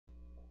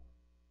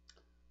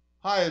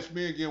Hi, it's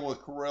me again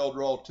with Corel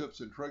Draw Tips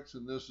and Tricks,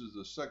 and this is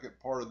the second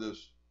part of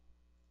this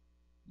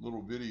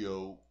little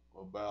video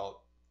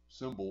about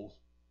symbols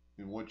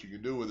and what you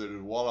can do with it.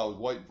 And while I was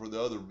waiting for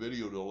the other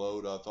video to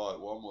load, I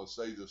thought, well, I'm going to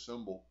save the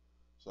symbol.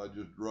 So I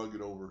just drug it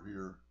over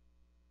here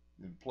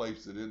and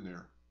placed it in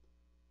there.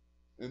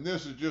 And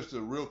this is just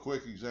a real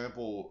quick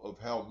example of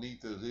how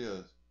neat this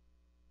is.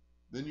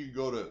 Then you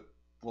go to,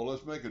 well,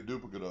 let's make a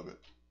duplicate of it.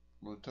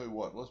 I'm going to tell you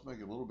what, let's make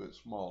it a little bit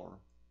smaller.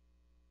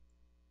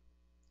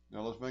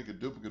 Now let's make a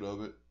duplicate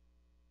of it.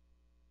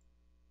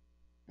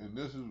 And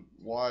this is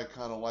why I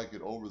kind of like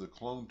it over the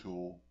clone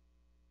tool.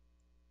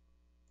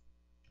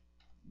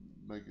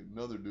 Make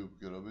another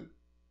duplicate of it.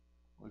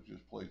 Let's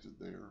just place it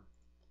there.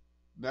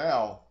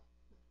 Now,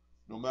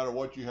 no matter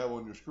what you have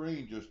on your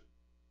screen, just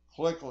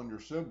click on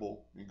your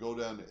symbol and go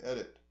down to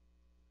edit.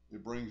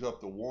 It brings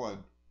up the one.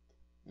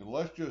 And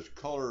let's just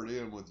color it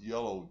in with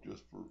yellow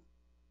just for,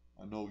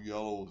 I know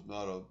yellow is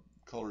not a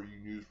color you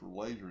can use for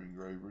laser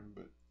engraving,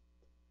 but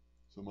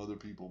some other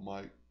people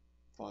might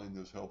find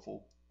this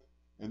helpful.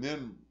 And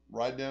then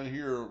right down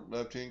here,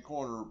 left-hand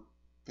corner,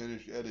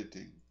 finish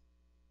editing.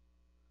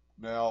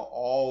 Now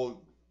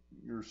all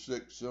your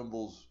 6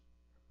 symbols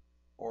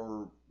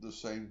are the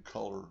same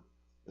color.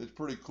 It's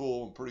pretty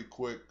cool and pretty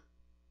quick,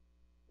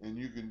 and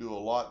you can do a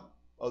lot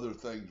other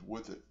things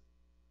with it.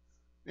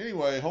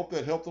 Anyway, I hope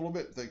that helped a little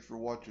bit. Thanks for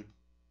watching.